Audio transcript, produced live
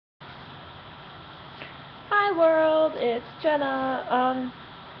Hi world, it's Jenna.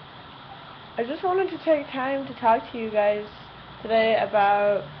 I just wanted to take time to talk to you guys today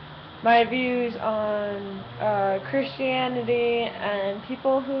about my views on Christianity and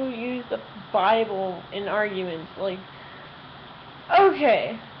people who use the Bible in arguments.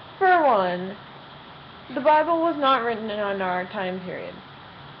 Okay, for one, the Bible was not written in our time period.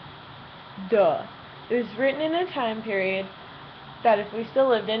 Duh. It was written in a time period that if we still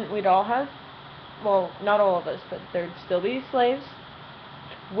lived in, we'd all have, well, not all of us, but there'd still be slaves.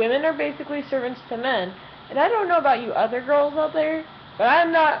 Women are basically servants to men. And I don't know about you other girls out there, but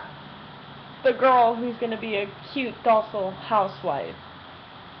I'm not the girl who's going to be a cute, docile housewife.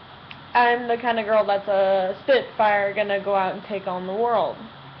 I'm the kind of girl that's a spitfire, going to go out and take on the world.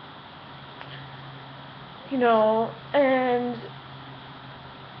 And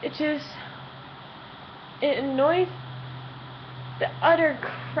it annoys the utter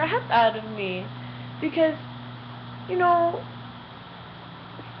crap out of me because,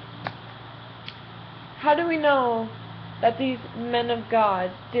 how do we know that these men of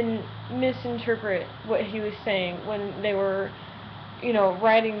God didn't misinterpret what he was saying when they were,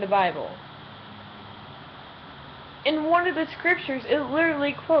 writing the Bible? In one of the scriptures, it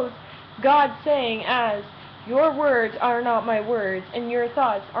literally quotes God saying as, "Your words are not my words, and your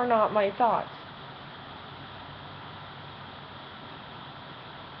thoughts are not my thoughts."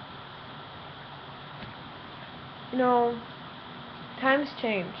 Times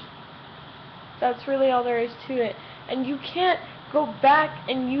change. That's really all there is to it. And you can't go back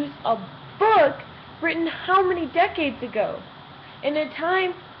and use a book written how many decades ago, in a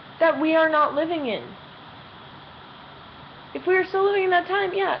time that we are not living in. If we were still living in that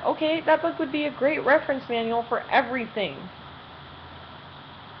time, yeah, okay, that book would be a great reference manual for everything.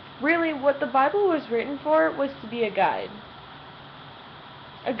 Really, what the Bible was written for was to be a guide.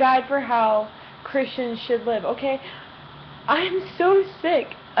 A guide for how Christians should live, okay? I'm so sick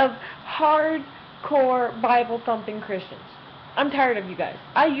of hardcore Bible-thumping Christians. I'm tired of you guys.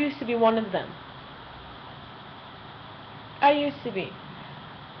 I used to be one of them. I used to be.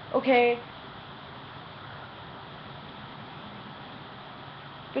 Okay?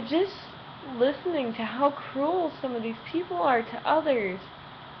 But just listening to how cruel some of these people are to others.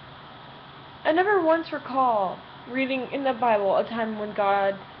 I never once recall reading in the Bible a time when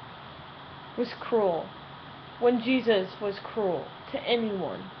God was cruel. When Jesus was cruel to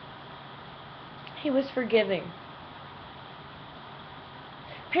anyone. He was forgiving.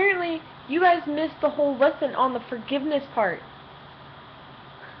 Apparently, you guys missed the whole lesson on the forgiveness part.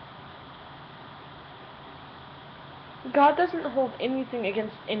 God doesn't hold anything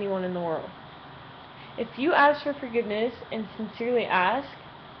against anyone in the world. If you ask for forgiveness and sincerely ask,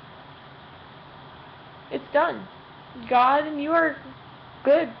 it's done. God and you are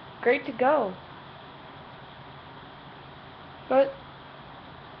good, great to go. But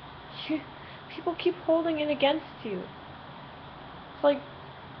people keep holding it against you. It's like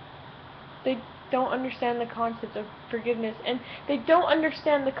they don't understand the concept of forgiveness, and they don't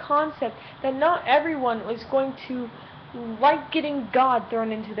understand the concept that not everyone is going to like getting God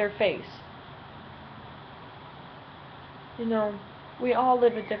thrown into their face. We all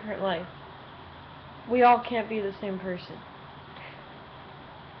live a different life. We all can't be the same person.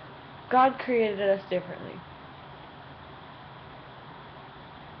 God created us differently.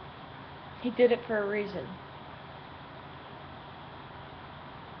 He did it for a reason.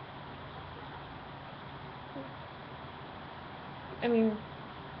 I mean,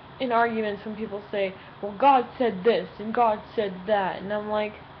 in arguments when people say, well, God said this and God said that, and I'm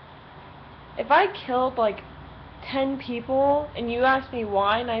like, if I killed 10 people and you asked me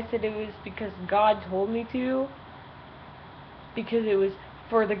why and I said it was because God told me to, because it was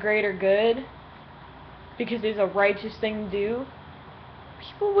for the greater good, because it's a righteous thing to do,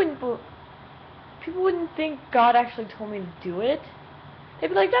 people wouldn't think God actually told me to do it. They'd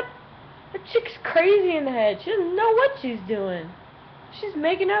be like, that chick's crazy in the head. She doesn't know what she's doing. She's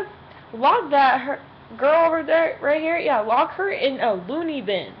making up. Lock her girl over there, right here. Yeah, lock her in a loony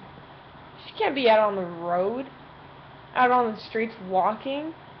bin. She can't be out on the road, out on the streets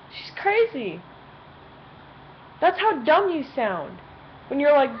walking. She's crazy. That's how dumb you sound. When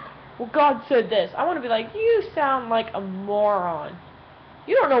you're like, well, God said this. I want to be like, you sound like a moron.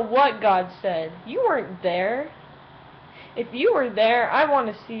 You don't know what God said. You weren't there. If you were there, I want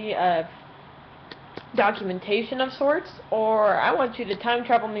to see a documentation of sorts, or I want you to time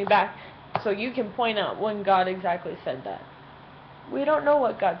travel me back so you can point out when God exactly said that. We don't know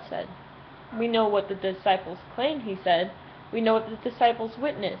what God said. We know what the disciples claimed he said. We know what the disciples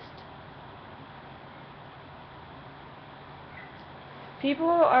witnessed.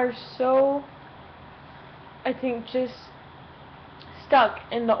 People are so I think, just stuck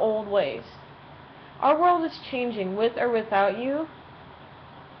in the old ways. Our world is changing with or without you.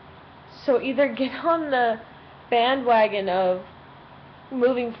 So either get on the bandwagon of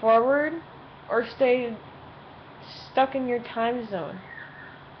moving forward or stay stuck in your time zone.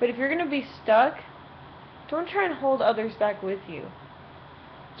 But if you're going to be stuck, don't try and hold others back with you.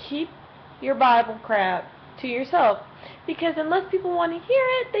 Keep your Bible crap to yourself. Because unless people want to hear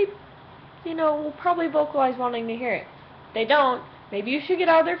it, they, will probably vocalize wanting to hear it. If they don't, maybe you should get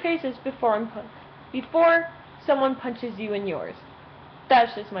out of their faces before someone punches you in yours.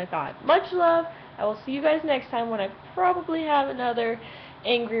 That's just my thought. Much love. I will see you guys next time when I probably have another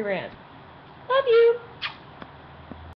angry rant. Love you.